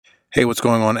Hey, what's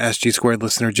going on, SG Squared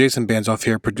listener? Jason Banzoff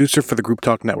here, producer for the Group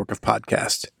Talk Network of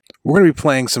podcasts. We're going to be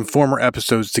playing some former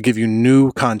episodes to give you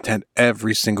new content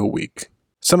every single week.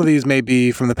 Some of these may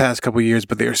be from the past couple years,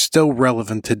 but they are still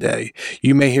relevant today.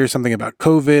 You may hear something about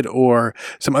COVID or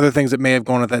some other things that may have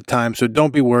gone at that time, so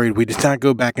don't be worried. We did not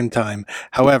go back in time.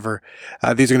 However,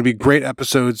 these are going to be great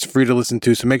episodes for you to listen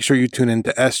to, so make sure you tune in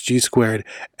to SG Squared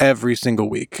every single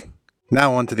week.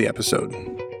 Now on to the episode.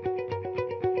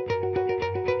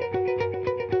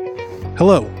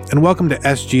 Hello, and welcome to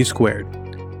SG Squared.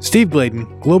 Steve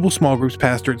Gladen, Global Small Groups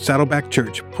Pastor at Saddleback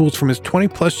Church, pulls from his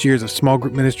 20-plus years of small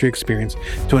group ministry experience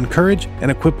to encourage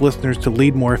and equip listeners to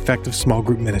lead more effective small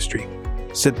group ministry.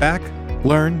 Sit back,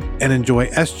 learn, and enjoy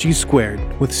SG Squared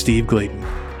with Steve Gladen.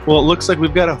 Well, it looks like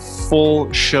we've got a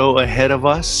full show ahead of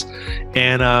us.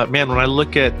 And man, when I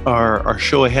look at our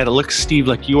show ahead, it looks, Steve,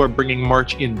 like you are bringing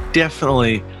March in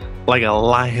definitely like a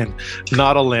lion,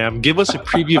 not a lamb. Give us a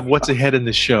preview of what's ahead in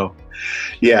this show.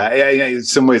 Yeah, in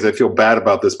some ways I feel bad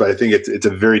about this, but I think it's a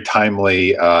very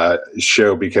timely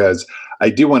show because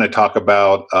I do want to talk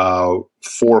about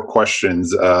 4 questions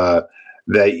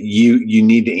that you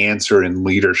need to answer in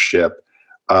leadership.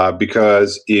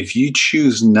 Because if you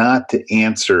choose not to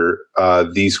answer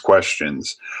these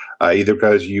questions, either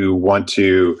because you want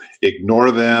to ignore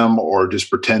them or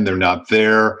just pretend they're not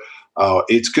there,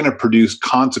 it's going to produce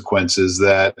consequences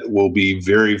that will be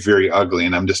very, very ugly.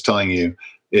 And I'm just telling you,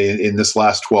 in this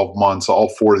last 12 months, all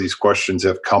 4 of these questions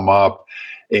have come up.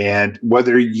 And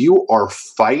whether you are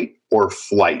fight or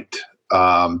flight,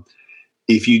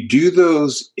 if you do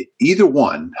those, either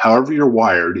one, however you're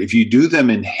wired, if you do them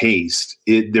in haste,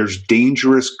 there's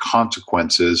dangerous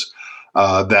consequences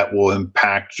that will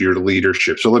impact your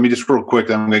leadership. So let me just real quick,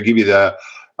 I'm going to give you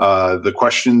the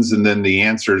questions and then the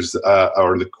answers,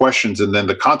 or the questions and then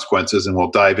the consequences, and we'll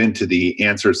dive into the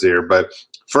answers there. But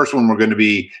first one we're going to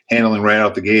be handling right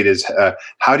out the gate is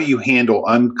how do you handle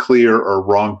unclear or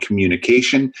wrong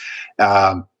communication?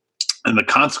 And the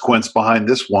consequence behind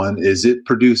this one is it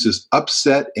produces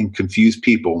upset and confused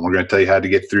people. And we're going to tell you how to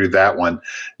get through that one.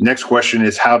 Next question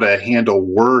is how to handle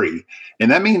worry.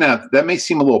 And that may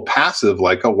seem a little passive,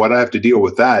 like, oh, what do I have to deal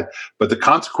with that? But the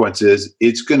consequence is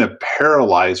it's going to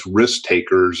paralyze risk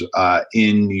takers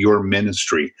in your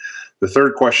ministry. The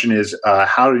third question is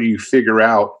how do you figure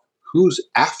out who's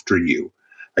after you?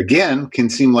 Again, can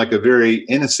seem like a very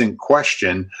innocent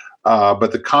question,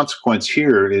 but the consequence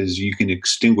here is you can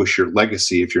extinguish your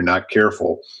legacy if you're not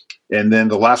careful. And then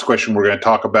the last question we're going to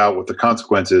talk about with the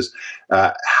consequences,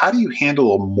 how do you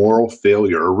handle a moral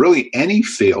failure or really any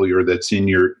failure that's in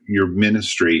your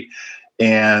ministry?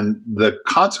 And the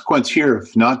consequence here,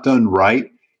 if not done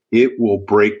right, it will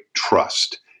break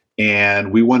trust.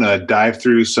 And we want to dive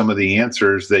through some of the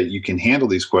answers that you can handle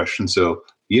these questions so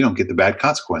you don't get the bad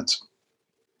consequence.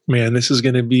 Man, this is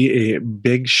going to be a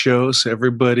big show. So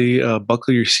everybody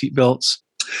buckle your seatbelts.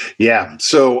 Yeah.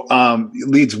 So it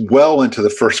leads well into the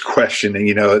first question. And,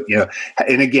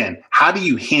 and again, how do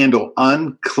you handle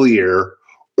unclear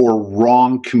or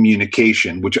wrong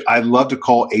communication, which I love to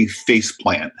call a face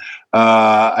plant?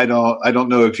 I don't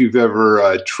know if you've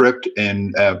ever tripped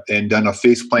and done a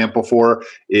face plant before.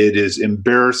 It is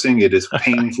embarrassing. It is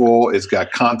painful. It's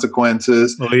got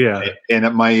consequences. Oh yeah. And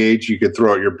at my age, you could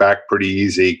throw out your back pretty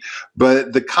easy.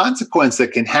 But the consequence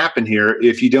that can happen here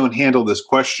if you don't handle this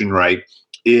question right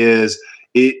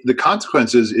the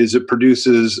consequences is it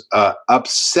produces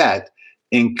upset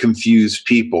and confused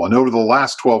people. And over the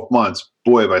last 12 months,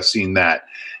 boy, have I seen that.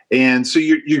 And so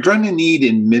you're going to need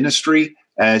in ministry,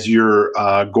 as you're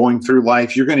going through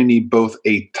life, you're going to need both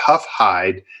a tough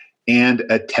hide and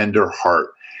a tender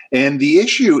heart. And the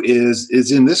issue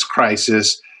is in this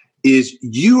crisis is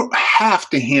you have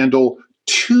to handle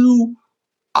 2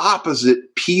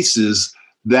 opposite pieces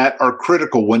that are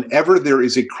critical whenever there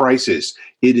is a crisis.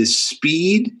 It is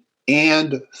speed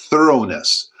and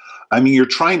thoroughness. I mean, you're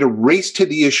trying to race to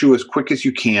the issue as quick as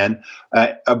you can,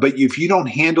 but if you don't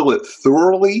handle it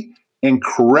thoroughly and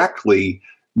correctly,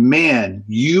 man,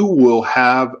 you will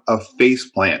have a face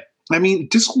plant. I mean,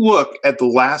 just look at the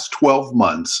last 12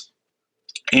 months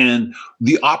and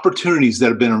the opportunities that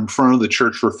have been in front of the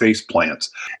church for face plants.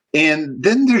 And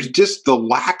then there's just the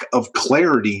lack of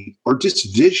clarity or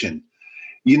just vision.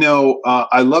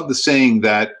 I love the saying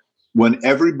that when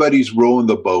everybody's rowing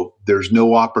the boat, there's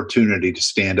no opportunity to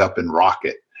stand up and rock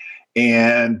it.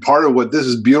 And part of what this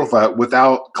is beautiful at,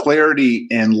 without clarity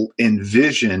and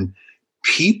vision,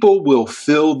 people will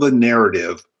fill the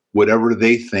narrative, whatever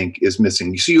they think is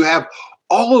missing. So you have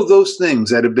all of those things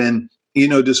that have been,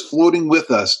 just floating with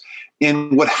us.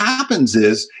 And what happens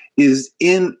is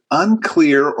in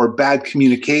unclear or bad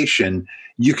communication,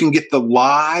 you can get the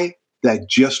lie that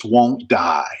just won't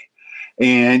die.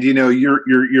 And,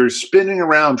 you're spinning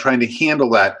around trying to handle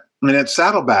that. And at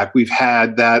Saddleback, we've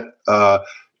had that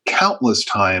countless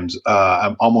times,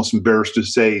 I'm almost embarrassed to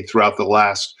say, throughout the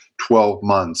last 12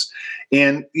 months.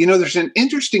 And, there's an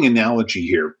interesting analogy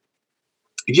here.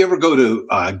 If you ever go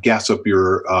to gas up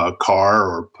your car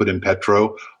or put in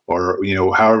petro, or,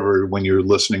 however, when you're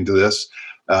listening to this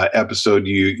episode,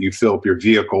 you fill up your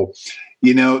vehicle,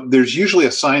 there's usually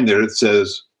a sign there that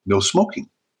says no smoking.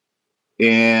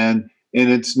 And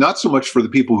it's not so much for the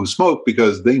people who smoke,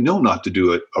 because they know not to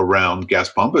do it around gas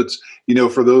pump. It's,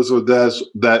 for those of us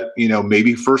that,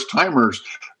 maybe first timers.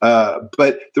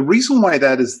 But the reason why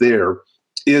that is there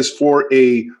is for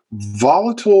a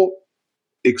volatile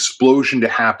explosion to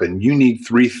happen, you need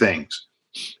three things.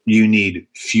 You need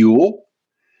fuel,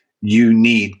 you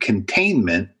need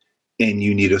containment, and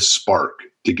you need a spark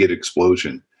to get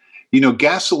explosion.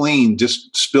 Gasoline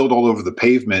just spilled all over the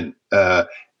pavement,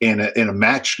 and a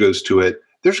match goes to it,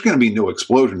 there's going to be no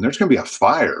explosion. There's going to be a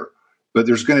fire, but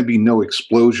there's going to be no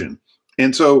explosion.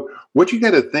 And so what you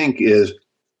got to think is,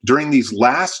 during these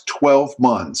last 12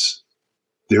 months,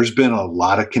 there's been a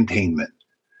lot of containment,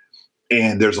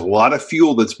 and there's a lot of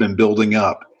fuel that's been building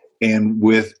up. And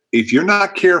if you're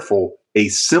not careful, a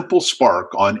simple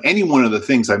spark on any one of the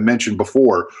things I mentioned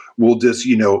before will just,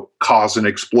 cause an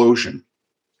explosion.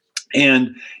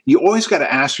 And you always got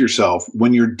to ask yourself,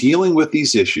 when you're dealing with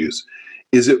these issues,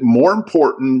 is it more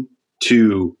important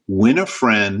to win a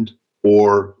friend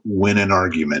or win an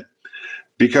argument?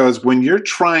 Because when you're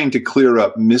trying to clear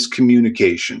up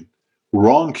miscommunication,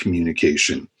 wrong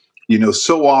communication,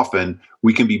 so often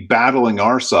we can be battling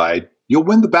our side. You'll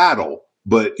win the battle,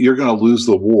 but you're going to lose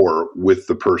the war with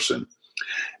the person.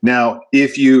 Now,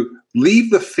 if you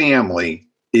leave the family,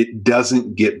 it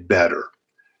doesn't get better.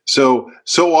 So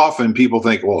often people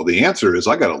think, well, the answer is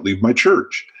I got to leave my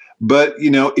church. But,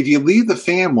 if you leave the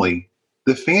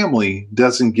family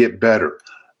doesn't get better.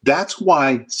 That's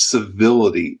why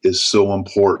civility is so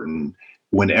important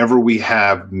whenever we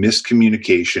have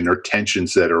miscommunication or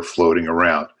tensions that are floating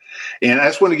around. And I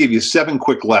just want to give you 7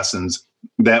 quick lessons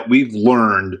that we've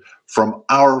learned from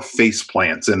our face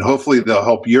plants, and hopefully they'll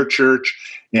help your church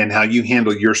and how you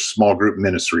handle your small group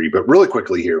ministry. But really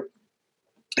quickly here,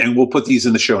 and we'll put these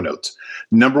in the show notes.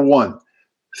 Number 1,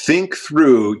 think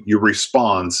through your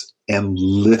response and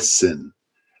listen.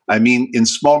 I mean, in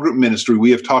small group ministry,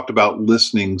 we have talked about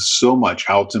listening so much,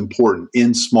 how it's important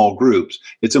in small groups.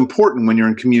 It's important when you're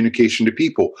in communication to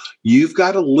people. You've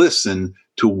got to listen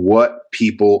to what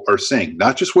people are saying,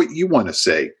 not just what you want to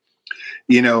say.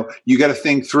 You got to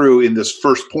think through, in this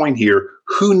first point here,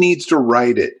 who needs to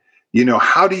write it?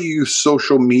 How do you use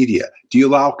social media? Do you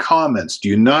allow comments? Do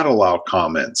you not allow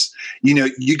comments?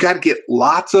 You got to get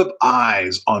lots of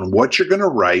eyes on what you're going to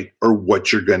write or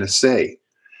what you're going to say.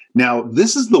 Now,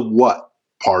 this is the what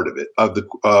part of it, of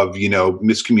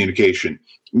miscommunication.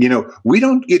 We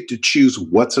don't get to choose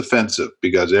what's offensive,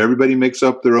 because everybody makes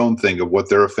up their own thing of what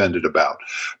they're offended about.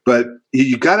 But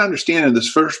you got to understand, in this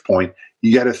first point,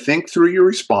 you got to think through your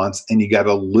response, and you got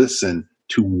to listen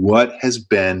to what has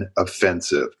been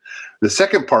offensive. The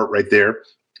second part right there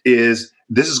is,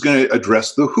 this is going to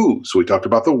address the who. So we talked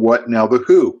about the what, now the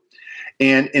who.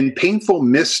 And in painful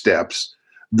missteps,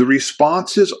 the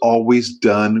response is always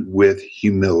done with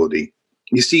humility.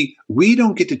 You see, we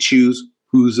don't get to choose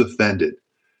who's offended,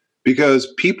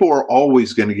 because people are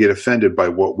always going to get offended by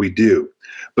what we do.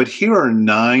 But here are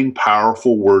 9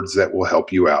 powerful words that will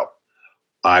help you out.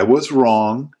 I was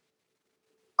wrong.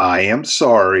 I am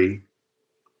sorry.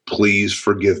 Please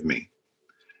forgive me.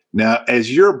 Now,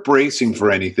 as you're bracing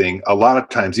for anything, a lot of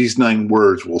times these 9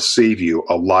 words will save you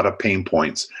a lot of pain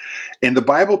points. And the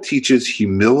Bible teaches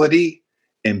humility,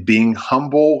 and being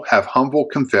humble, have humble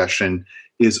confession,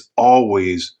 is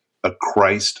always a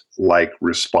Christ-like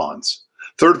response.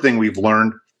 Third thing we've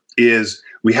learned is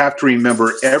we have to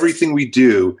remember everything we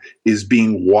do is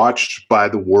being watched by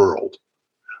the world.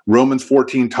 Romans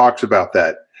 14 talks about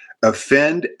that.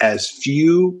 Offend as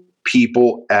few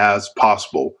people as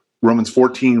possible. Romans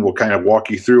 14 will kind of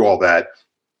walk you through all that.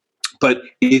 But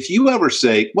if you ever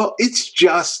say, well, it's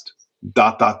just ...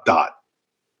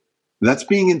 that's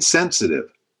being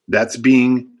insensitive. That's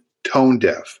being tone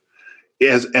deaf.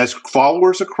 As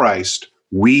followers of Christ,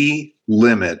 we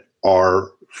limit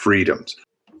our freedoms.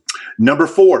 Number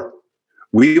 4,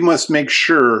 we must make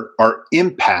sure our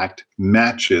impact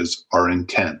matches our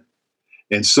intent.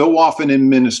 And so often in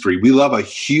ministry, we love a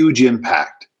huge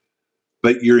impact,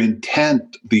 but your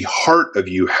intent, the heart of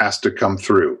you, has to come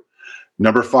through.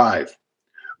 Number 5,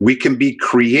 we can be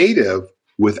creative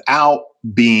without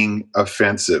being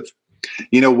offensive.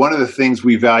 One of the things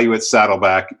we value at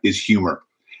Saddleback is humor.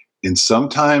 And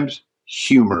sometimes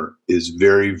humor is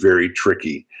very, very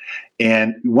tricky.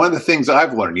 And one of the things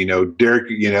I've learned, Derek,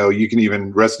 you can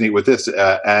even resonate with this.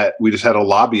 We just had a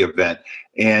lobby event,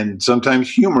 and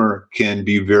sometimes humor can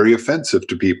be very offensive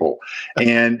to people.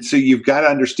 And so you've got to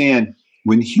understand,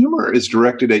 when humor is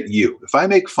directed at you, if I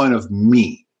make fun of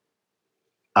me,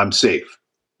 I'm safe.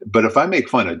 But if I make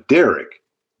fun of Derek,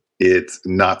 it's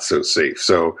not so safe.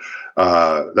 So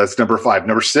that's number 5.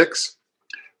 Number 6,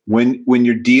 when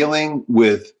you're dealing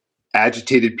with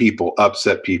agitated people,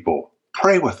 upset people,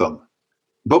 pray with them.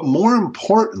 But more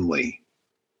importantly,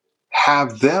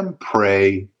 have them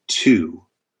pray too.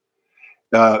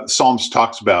 Psalms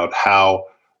talks about how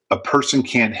a person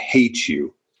can't hate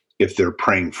you if they're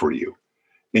praying for you.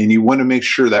 And you want to make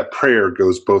sure that prayer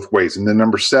goes both ways. And then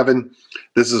number 7,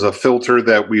 this is a filter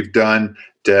that we've done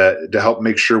to help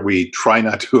make sure we try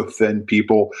not to offend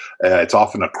people. It's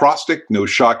often acrostic, no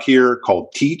shock here,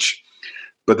 called TEACH.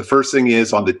 But the first thing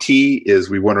is on the T is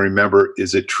we want to remember,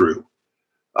 is it true?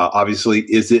 Obviously,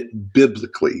 is it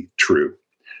biblically true?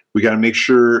 We got to make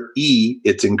sure E,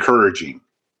 it's encouraging.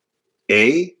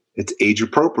 A, it's age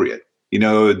appropriate.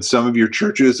 In some of your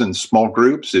churches and small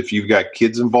groups, if you've got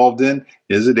kids involved in,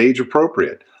 is it age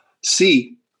appropriate?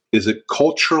 C, is it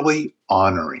culturally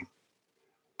honoring?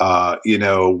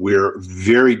 We're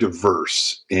very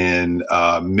diverse in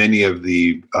many of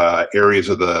the areas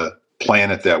of the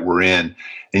planet that we're in.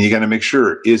 And you got to make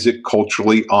sure, is it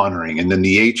culturally honoring? And then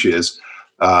the H is,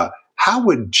 how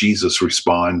would Jesus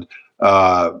respond,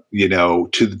 to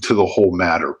the whole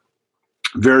matter?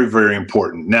 Very, very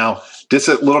important. Now, just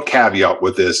a little caveat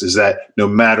with this is that no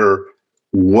matter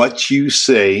what you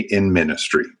say in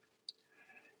ministry,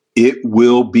 it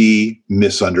will be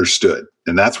misunderstood.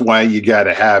 And that's why you got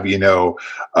to have, you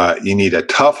need a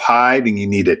tough hide and you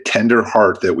need a tender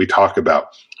heart that we talk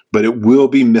about. But it will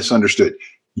be misunderstood.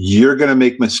 You're going to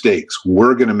make mistakes.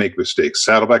 We're going to make mistakes.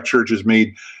 Saddleback Church has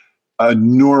made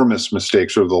enormous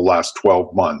mistakes over the last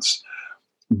 12 months.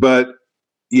 But,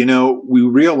 we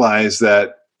realize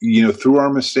that, through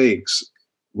our mistakes,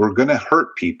 we're going to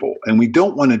hurt people. And we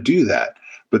don't want to do that.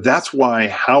 But that's why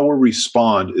how we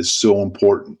respond is so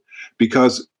important.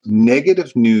 Because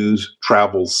negative news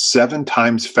travels 7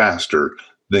 times faster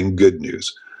than good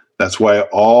news. That's why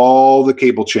all the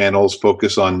cable channels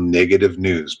focus on negative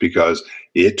news, because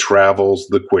it travels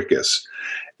the quickest.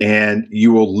 And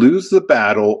you will lose the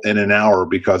battle in an hour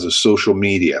because of social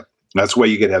media. That's why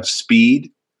you got to have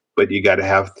speed, but you got to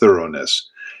have thoroughness.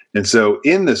 And so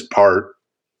in this part,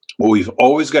 what we've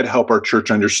always got to help our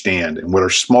church understand, and what our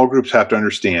small groups have to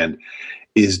understand,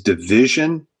 is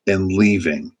division and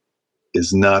leaving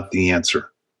is not the answer.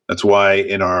 That's why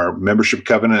in our membership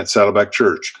covenant at Saddleback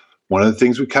Church, one of the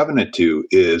things we covenant to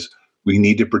is we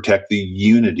need to protect the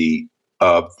unity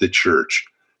of the church.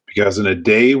 Because in a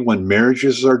day when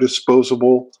marriages are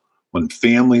disposable, when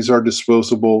families are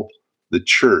disposable, the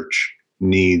church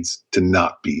needs to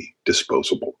not be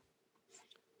disposable.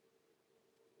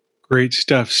 Great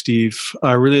stuff, Steve.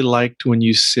 I really liked when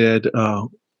you said,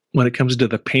 when it comes to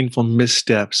the painful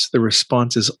missteps, the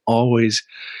response is always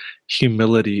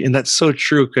humility. And that's so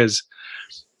true because,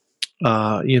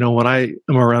 when I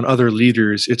am around other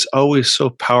leaders, it's always so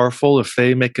powerful if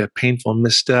they make a painful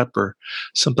misstep or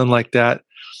something like that.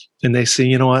 And they say,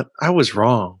 you know what, I was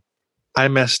wrong. I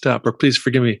messed up, or please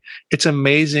forgive me. It's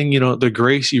amazing, the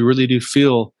grace you really do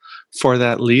feel for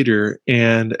that leader.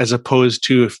 And as opposed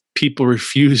to if people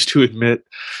refuse to admit,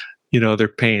 their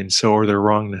pain, or their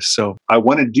wrongness. So I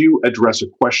want to address a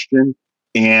question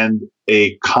and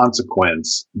a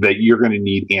consequence that you're going to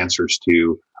need answers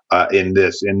to in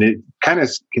this. And it kind of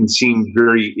can seem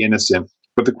very innocent,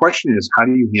 but the question is, how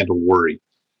do you handle worry?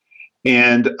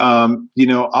 And,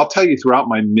 I'll tell you, throughout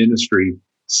my ministry,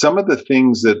 some of the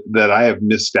things that I have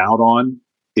missed out on,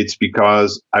 it's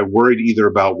because I worried either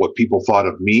about what people thought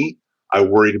of me. I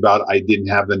worried about I didn't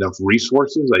have enough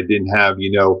resources. I didn't have,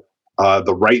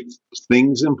 the right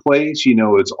things in place.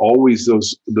 It's always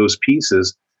those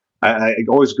pieces. I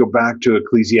always go back to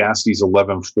Ecclesiastes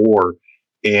 11:4,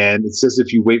 and it says,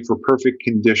 if you wait for perfect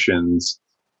conditions,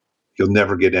 you'll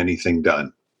never get anything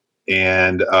done.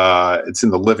 And it's in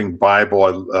the Living Bible.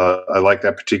 I like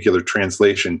that particular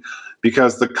translation,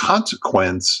 because the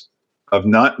consequence of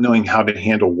not knowing how to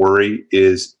handle worry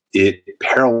is it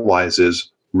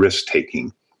paralyzes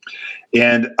risk-taking.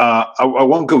 And I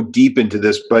won't go deep into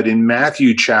this, but in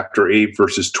Matthew chapter 8,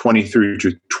 verses 23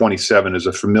 to 27 is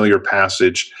a familiar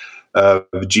passage of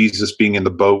Jesus being in the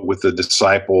boat with the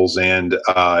disciples, and,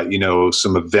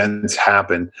 some events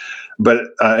happen. But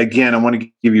again, I want to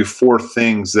give you 4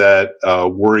 things that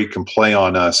worry can play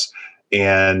on us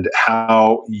and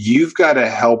how you've got to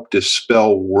help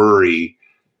dispel worry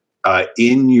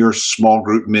in your small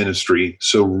group ministry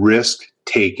so risk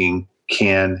taking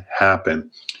can happen.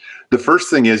 The first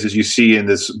thing is, as you see in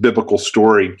this biblical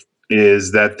story,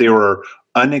 is that there were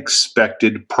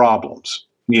unexpected problems.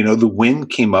 The wind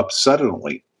came up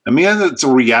suddenly. I mean, that's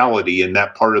a reality in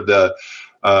that part of the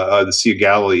Sea of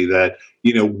Galilee, that,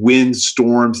 wind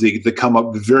storms, they come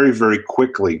up very, very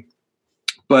quickly.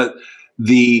 But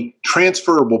the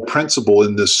transferable principle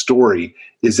in this story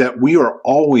is that we are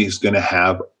always going to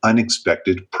have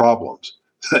unexpected problems.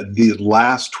 The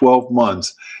last 12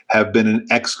 months have been an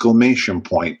exclamation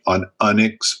point on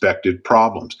unexpected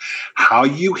problems. How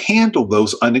you handle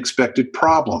those unexpected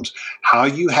problems, how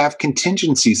you have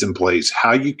contingencies in place,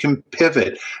 how you can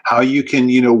pivot, how you can,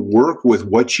 work with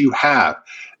what you have,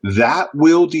 that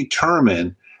will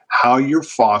determine how you're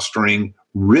fostering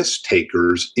risk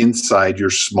takers inside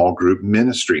your small group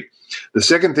ministry. The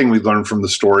second thing we learned from the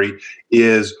story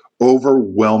is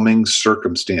overwhelming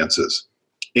circumstances.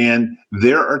 And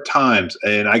there are times,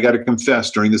 and I got to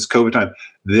confess, during this COVID time,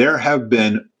 there have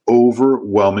been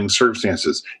overwhelming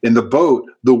circumstances. In the boat,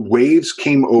 the waves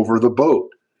came over the boat.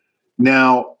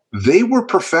 Now, they were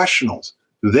professionals.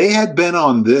 They had been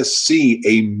on this sea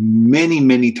many,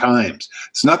 many times.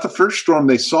 It's not the first storm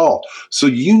they saw. So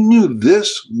you knew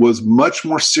this was much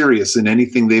more serious than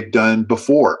anything they've done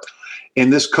before.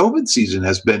 And this COVID season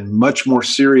has been much more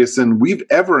serious than we've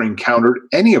ever encountered,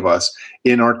 any of us,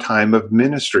 in our time of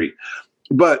ministry.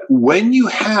 But when you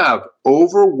have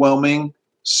overwhelming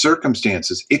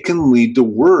circumstances, it can lead to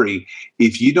worry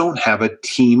if you don't have a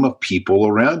team of people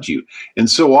around you. And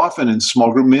so often in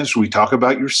small group ministry, we talk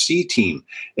about your C team.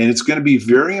 And it's going to be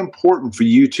very important for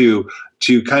you to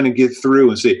kind of get through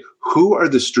and say, who are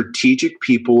the strategic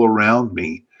people around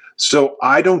me, so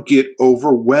I don't get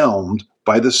overwhelmed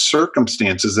by the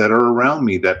circumstances that are around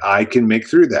me, that I can make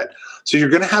through that. So you're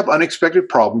going to have unexpected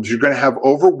problems. You're going to have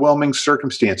overwhelming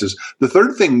circumstances. The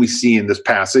third thing we see in this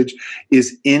passage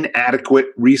is inadequate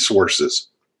resources.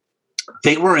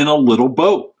 They were in a little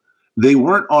boat. They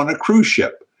weren't on a cruise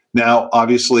ship. Now,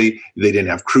 obviously, they didn't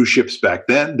have cruise ships back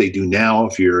then. They do now.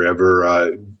 If you're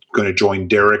ever going to join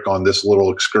Derek on this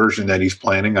little excursion that he's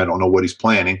planning, I don't know what he's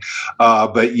planning,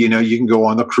 but you can go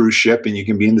on the cruise ship and you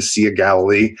can be in the Sea of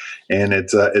Galilee, and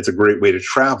it's a great way to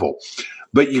travel.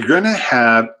 But you're going to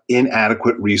have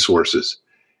inadequate resources.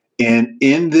 And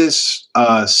in this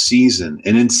season,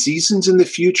 and in seasons in the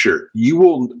future, you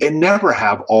will never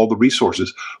have all the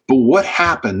resources. But what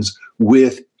happens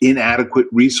with inadequate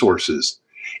resources?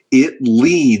 It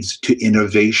leads to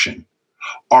innovation.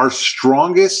 Our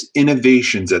strongest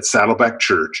innovations at Saddleback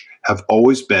Church have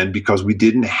always been because we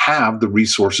didn't have the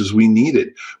resources we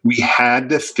needed. We had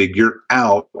to figure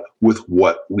out with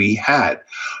what we had.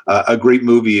 A great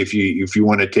movie, if you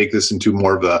want to take this into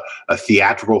more of a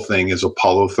theatrical thing, is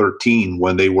Apollo 13,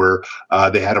 when they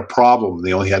had a problem.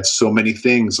 They only had so many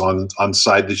things on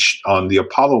the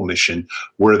Apollo mission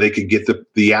where they could get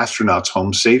the astronauts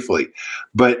home safely.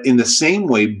 But in the same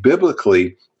way,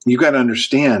 biblically, you got to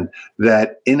understand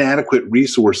that inadequate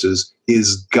resources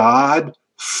is God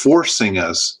forcing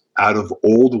us out of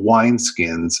old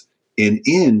wineskins and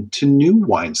into new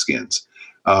wineskins.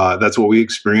 That's what we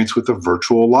experience with the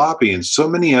virtual lobby and so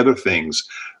many other things.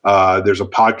 There's a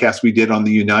podcast we did on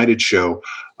the United show,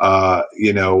 a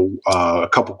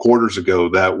couple quarters ago.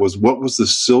 That was, what was the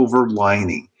silver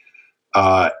lining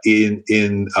in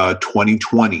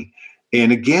 2020?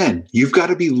 And again, you've got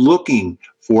to be looking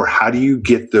for how do you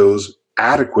get those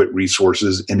adequate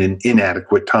resources in an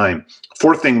inadequate time.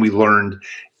 Fourth thing we learned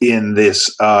in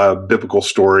this biblical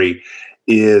story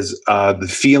is the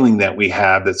feeling that we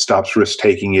have that stops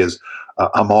risk-taking is,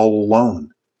 I'm all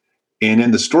alone. And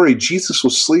in the story, Jesus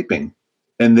was sleeping,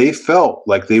 and they felt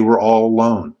like they were all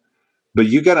alone. But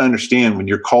you got to understand, when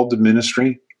you're called to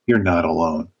ministry, you're not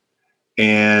alone.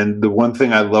 And the one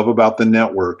thing I love about the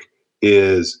network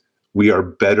is we are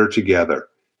better together.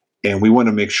 And we want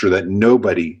to make sure that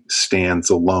nobody stands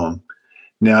alone.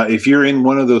 Now, if you're in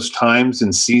one of those times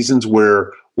and seasons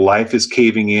where life is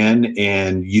caving in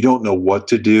and you don't know what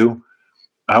to do,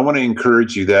 I want to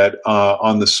encourage you that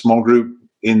in the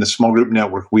small group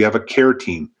network, we have a care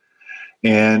team.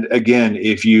 And again,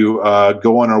 if you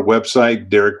go on our website,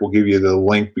 Derek will give you the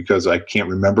link because I can't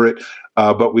remember it.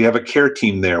 But we have a care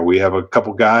team there. We have a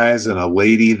couple guys and a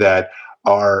lady that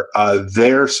are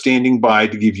there standing by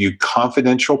to give you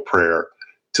confidential prayer,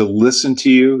 to listen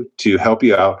to you, to help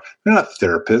you out. They're not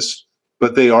therapists,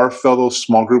 but they are fellow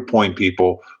small group point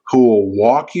people who will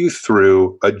walk you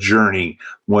through a journey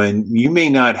when you may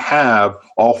not have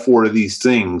all four of these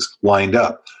things lined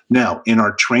up. Now, in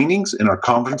our trainings, in our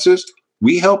conferences,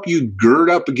 We help you gird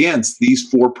up against these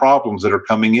 4 problems that are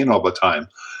coming in all the time.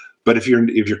 But if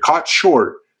you're caught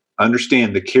short,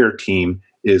 understand the care team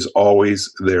is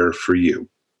always there for you.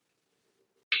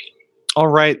 All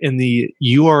right. And the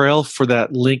URL for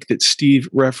that link that Steve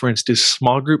referenced is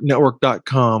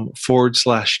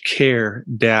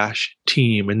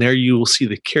smallgroupnetwork.com/care-team. And there you will see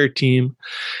the care team.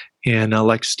 And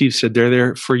like Steve said, they're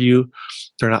there for you.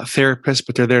 They're not therapists,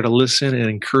 but they're there to listen and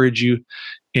encourage you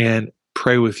and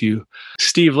pray with you.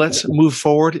 Steve, let's move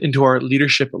forward into our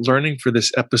leadership learning for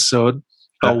this episode.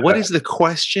 What is the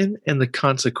question and the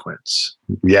consequence?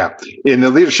 Yeah. In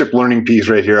the leadership learning piece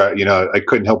right here, I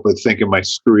couldn't help but think in my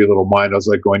screwy little mind, I was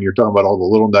like going, you're talking about all the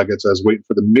little nuggets. I was waiting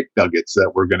for the McNuggets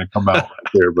that were going to come out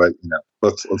right there. But,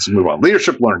 let's move on.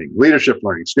 Leadership learning,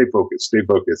 stay focused.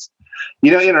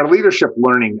 In our leadership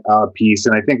learning piece,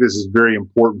 and I think this is very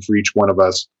important for each one of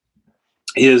us,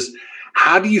 is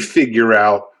how do you figure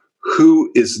out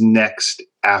who is next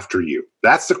after you?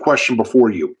 That's the question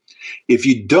before you. If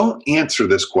you don't answer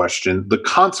this question, the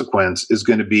consequence is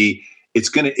going to be, it's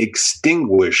going to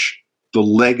extinguish the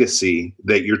legacy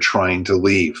that you're trying to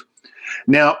leave.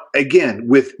 Now, again,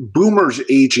 with boomers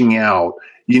aging out,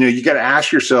 you got to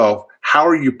ask yourself, how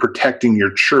are you protecting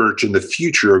your church and the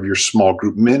future of your small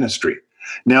group ministry?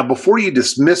 Now, before you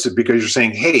dismiss it because you're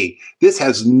saying, hey, this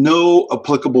has no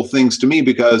applicable things to me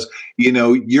because,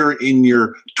 you're in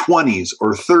your 20s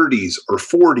or 30s or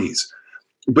 40s.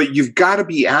 But you've got to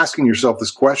be asking yourself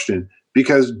this question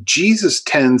because Jesus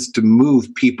tends to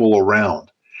move people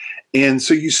around. And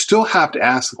so you still have to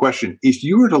ask the question, if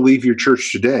you were to leave your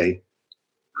church today,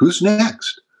 who's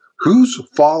next? Who's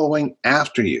following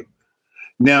after you?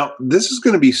 Now, this is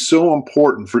going to be so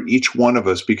important for each one of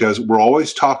us because we're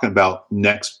always talking about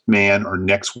next man or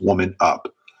next woman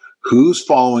up. Who's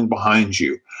following behind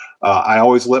you? I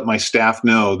always let my staff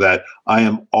know that I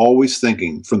am always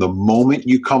thinking from the moment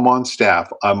you come on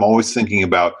staff, I'm always thinking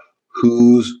about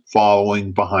who's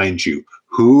following behind you.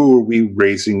 Who are we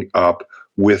raising up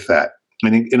with that?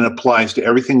 And it applies to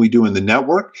everything we do in the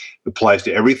network. It applies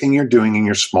to everything you're doing in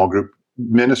your small group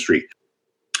ministry.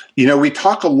 We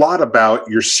talk a lot about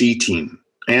your C team,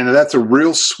 and that's a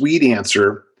real sweet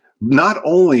answer, not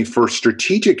only for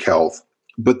strategic health,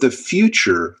 but the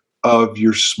future of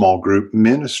your small group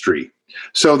ministry.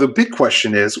 So the big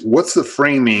question is, what's the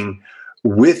framing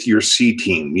with your C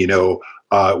team? You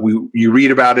read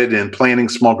about it in Planning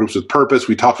Small Groups with Purpose.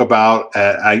 We talk about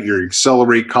at your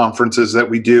Accelerate conferences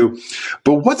that we do.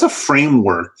 But what's a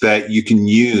framework that you can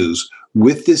use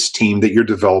with this team that you're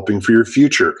developing for your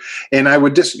future? And I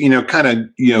would just,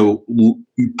 you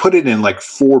put it in like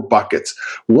 4 buckets.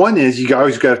 One is you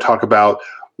always got to talk about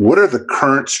what are the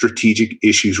current strategic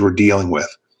issues we're dealing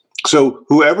with. So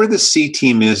whoever the C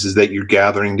team is that you're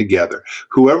gathering together,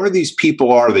 whoever these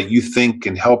people are that you think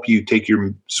can help you take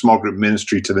your small group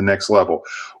ministry to the next level,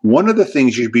 one of the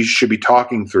things you should be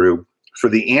talking through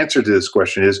for the answer to this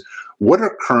question is, what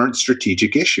are current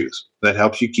strategic issues that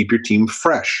helps you keep your team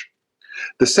fresh?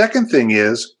 The second thing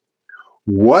is,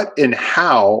 what and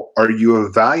how are you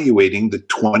evaluating the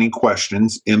 20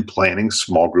 questions in Planning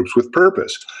Small Groups with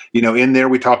Purpose? In there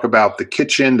we talk about the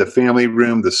kitchen, the family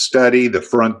room, the study, the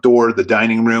front door, the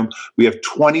dining room. We have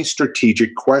 20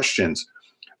 strategic questions.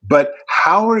 But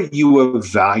how are you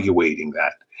evaluating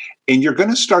that? And you're going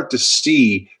to start to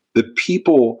see the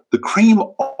cream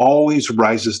always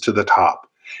rises to the top.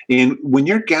 And when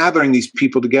you're gathering these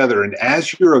people together and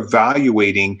as you're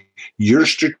evaluating your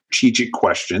strategic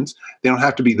questions, they don't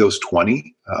have to be those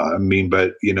 20,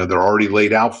 but they're already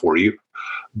laid out for you.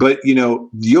 But,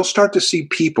 you'll start to see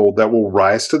people that will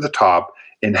rise to the top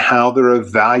and how they're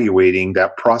evaluating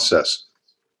that process.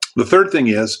 The third thing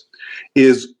is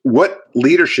what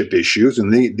leadership issues,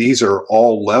 and these are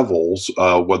all levels,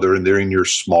 whether they're in your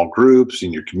small groups,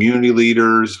 in your community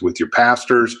leaders, with your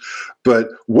pastors, but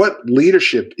what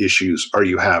leadership issues are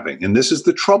you having? And this is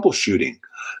the troubleshooting.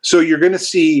 So you're going to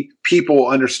see people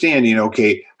understand,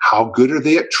 okay, how good are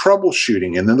they at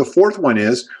troubleshooting? And then the fourth one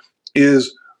is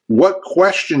what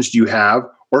questions do you have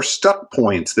or stuck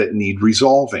points that need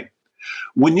resolving?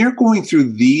 When you're going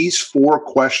through these 4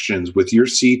 questions with your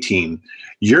C team,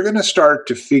 you're going to start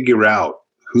to figure out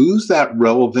who's that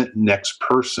relevant next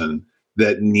person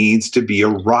that needs to be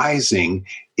arising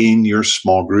in your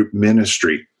small group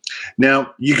ministry.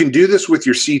 Now, you can do this with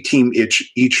your C team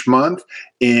each month,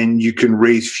 and you can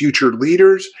raise future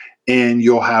leaders, and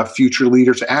you'll have future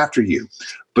leaders after you.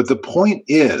 But the point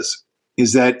is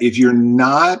that if you're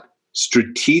not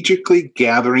strategically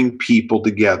gathering people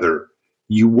together,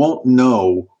 you won't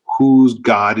know who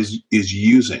God is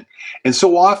using. And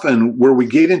so often where we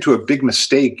get into a big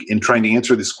mistake in trying to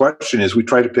answer this question is we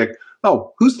try to pick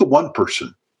oh, who's the one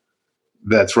person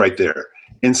that's right there?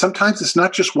 And sometimes it's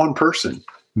not just one person.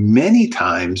 Many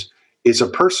times it's a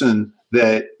person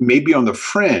that may be on the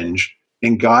fringe,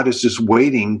 and God is just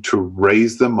waiting to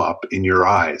raise them up in your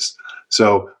eyes.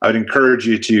 So I'd encourage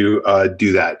you to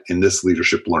do that in this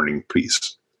leadership learning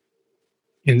piece.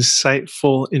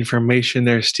 Insightful information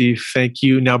there, Steve. Thank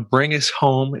you. Now bring us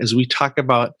home as we talk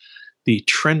about the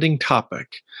trending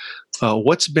topic.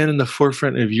 What's been in the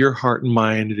forefront of your heart and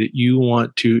mind that you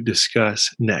want to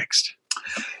discuss next?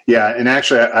 Yeah, and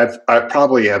actually, I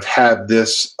probably have had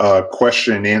this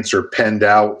question and answer penned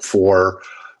out for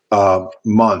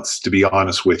months, to be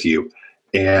honest with you.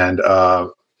 And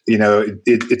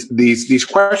it's these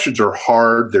questions are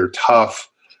hard. They're tough.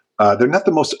 They're not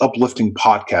the most uplifting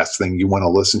podcast thing you want to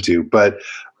listen to. But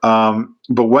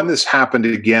when this happened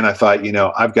again, I thought,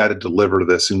 I've got to deliver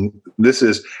this. And this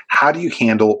is, how do you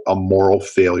handle a moral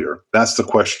failure? That's the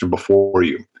question before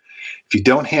you. If you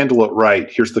don't handle it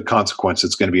right, here's the consequence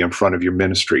that's going to be in front of your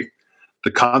ministry.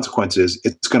 The consequence is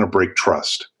it's going to break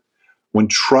trust. When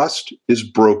trust is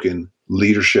broken,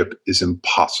 leadership is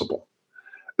impossible.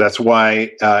 That's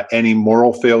why any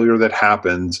moral failure that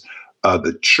happens,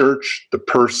 the church, the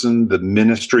person, the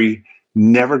ministry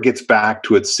never gets back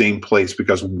to its same place,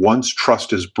 because once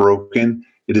trust is broken,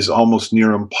 it is almost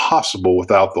near impossible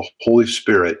without the Holy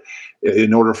Spirit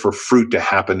in order for fruit to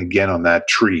happen again on that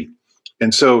tree.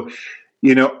 And so,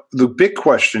 the big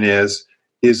question is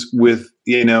with,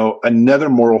 another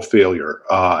moral failure.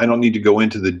 I don't need to go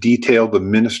into the detail, the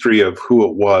ministry of who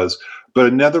it was, but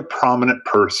another prominent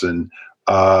person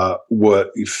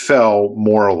fell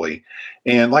morally.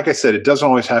 And like I said, it doesn't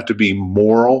always have to be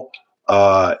moral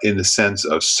in the sense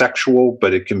of sexual,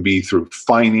 but it can be through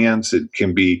finance. It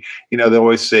can be, they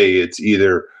always say it's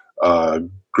either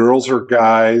girls or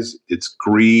guys, it's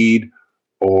greed,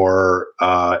 or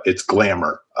it's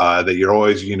glamour. That you're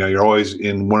always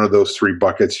in one of those three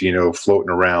buckets, floating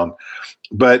around.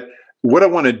 But what I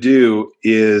want to do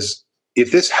is,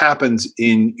 if this happens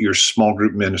in your small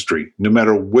group ministry, no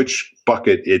matter which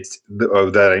bucket it's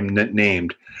that I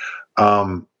named,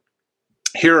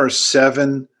 here are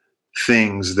 7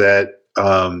 things that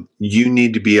you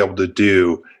need to be able to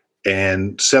do,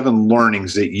 and 7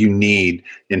 learnings that you need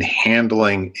in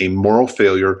handling a moral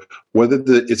failure, whether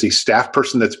it's a staff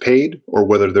person that's paid or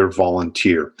whether they're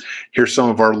volunteer. Here's some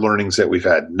of our learnings that we've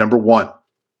had. Number 1,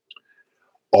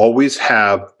 always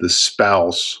have the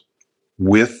spouse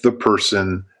with the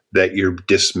person that you're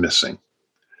dismissing.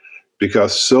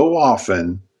 Because so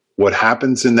often what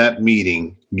happens in that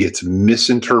meeting gets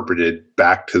misinterpreted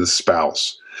back to the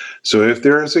spouse. So if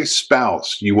there is a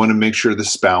spouse, you want to make sure the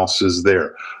spouse is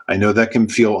there. I know that can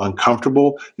feel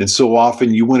uncomfortable, and so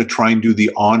often you want to try and do the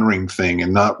honoring thing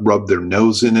and not rub their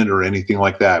nose in it or anything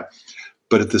like that.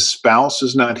 But if the spouse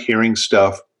is not hearing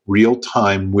stuff real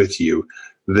time with you,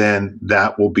 then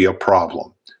that will be a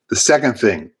problem. The second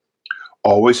thing,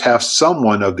 always have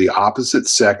someone of the opposite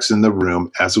sex in the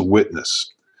room as a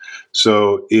witness.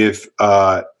 So if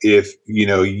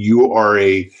you are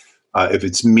if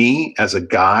it's me as a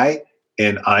guy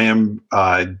and I am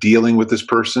dealing with this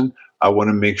person, I want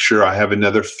to make sure I have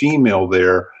another female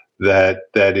there that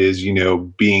is,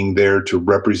 being there to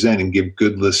represent and give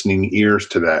good listening ears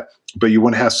to that. But you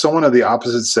want to have someone of the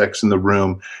opposite sex in the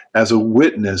room as a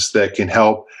witness that can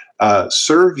help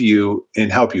serve you and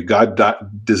help you. God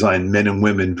designed men and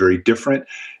women very different,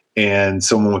 and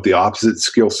someone with the opposite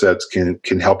skill sets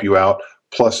can help you out.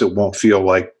 Plus, it won't feel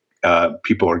like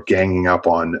people are ganging up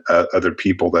on other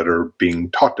people that are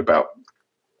being talked about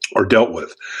or dealt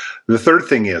with. The third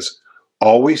thing is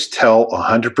always tell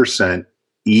 100%,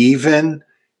 even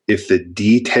if the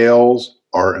details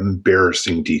are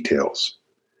embarrassing details.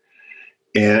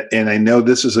 And I know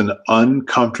this is an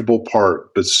uncomfortable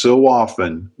part, but so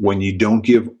often when you don't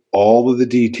give all of the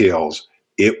details,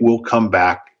 it will come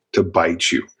back to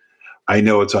bite you. I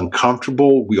know it's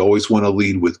uncomfortable. We always want to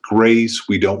lead with grace.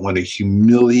 We don't want to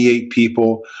humiliate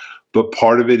people. But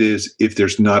part of it is, if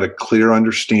there's not a clear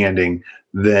understanding,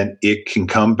 then it can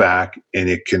come back and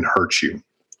it can hurt you.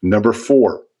 Number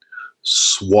 4,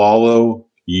 swallow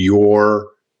your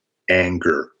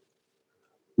anger.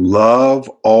 Love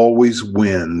always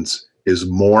wins is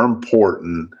more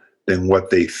important than what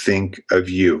they think of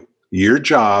you. Your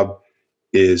job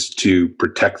is to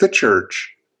protect the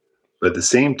church, but at the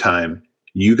same time,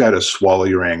 you got to swallow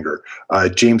your anger.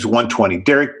 James 1:20.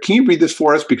 Derek, can you read this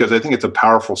for us? Because I think it's a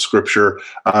powerful scripture.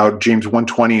 James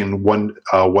 1:20 and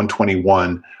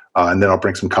 1:21, and then I'll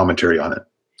bring some commentary on it.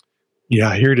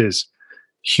 Yeah, here it is.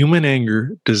 Human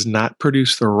anger does not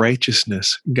produce the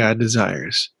righteousness God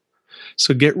desires.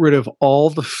 So get rid of all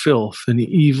the filth and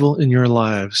evil in your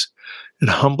lives and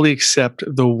humbly accept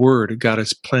the word God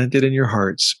has planted in your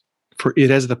hearts, for it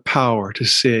has the power to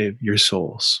save your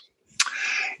souls.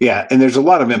 Yeah, and there's a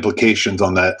lot of implications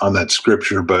on that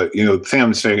scripture, but the thing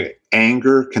I'm saying,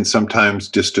 anger can sometimes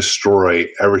just destroy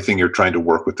everything you're trying to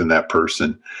work with in that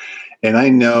person. And I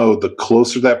know the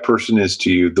closer that person is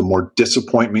to you, the more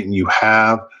disappointment you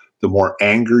have, the more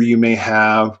anger you may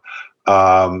have,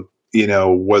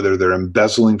 whether they're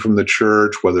embezzling from the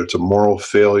church, whether it's a moral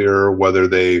failure, whether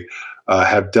they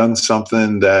have done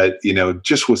something that,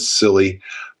 just was silly.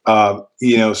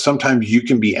 Sometimes you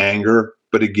can be anger,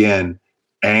 but again,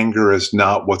 anger is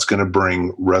not what's going to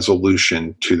bring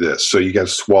resolution to this. So you got to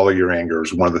swallow your anger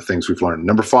is one of the things we've learned.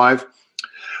 Number 5,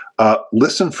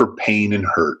 listen for pain and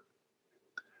hurt,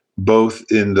 both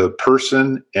in the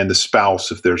person and the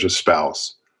spouse, if there's a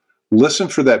spouse. Listen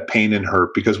for that pain and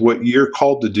hurt, because what you're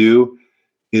called to do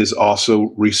is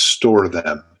also restore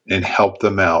them and help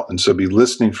them out. And so be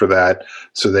listening for that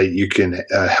so that you can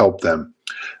help them,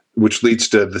 which leads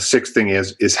to the 6th thing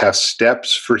is have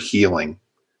steps for healing,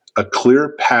 a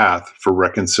clear path for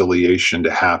reconciliation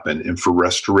to happen and for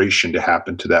restoration to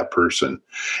happen to that person.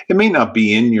 It may not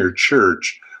be in your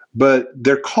church, but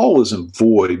their call isn't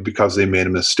void because they made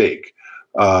a mistake.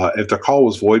 If their call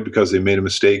was void because they made a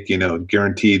mistake,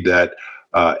 guaranteed that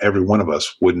every one of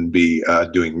us wouldn't be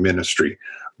doing ministry.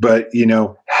 But,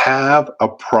 have a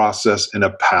process and a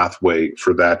pathway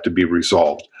for that to be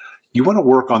resolved. You want to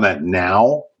work on that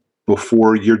now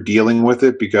before you're dealing with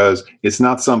it, because it's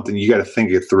not something you got to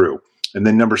think it through. And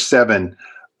then number 7,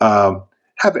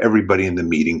 have everybody in the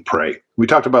meeting pray. We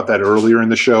talked about that earlier in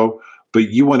the show, but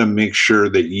you want to make sure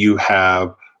that you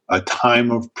have a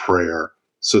time of prayer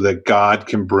so that God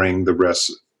can bring the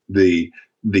rest, the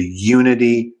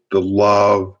unity, the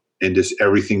love, and just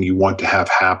everything you want to have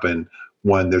happen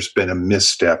when there's been a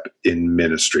misstep in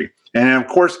ministry. And of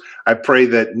course, I pray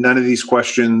that none of these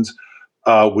questions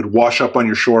would wash up on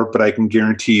your shore, but I can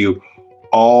guarantee you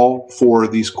all 4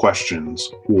 of these questions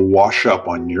will wash up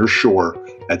on your shore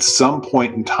at some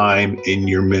point in time in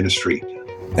your ministry.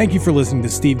 Thank you for listening to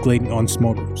Steve Gladen on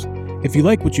Small Groups. If you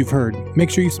like what you've heard, make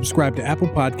sure you subscribe to Apple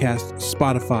Podcasts,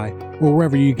 Spotify, or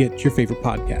wherever you get your favorite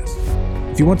podcasts.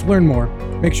 If you want to learn more,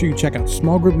 make sure you check out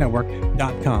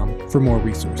smallgroupnetwork.com for more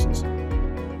resources.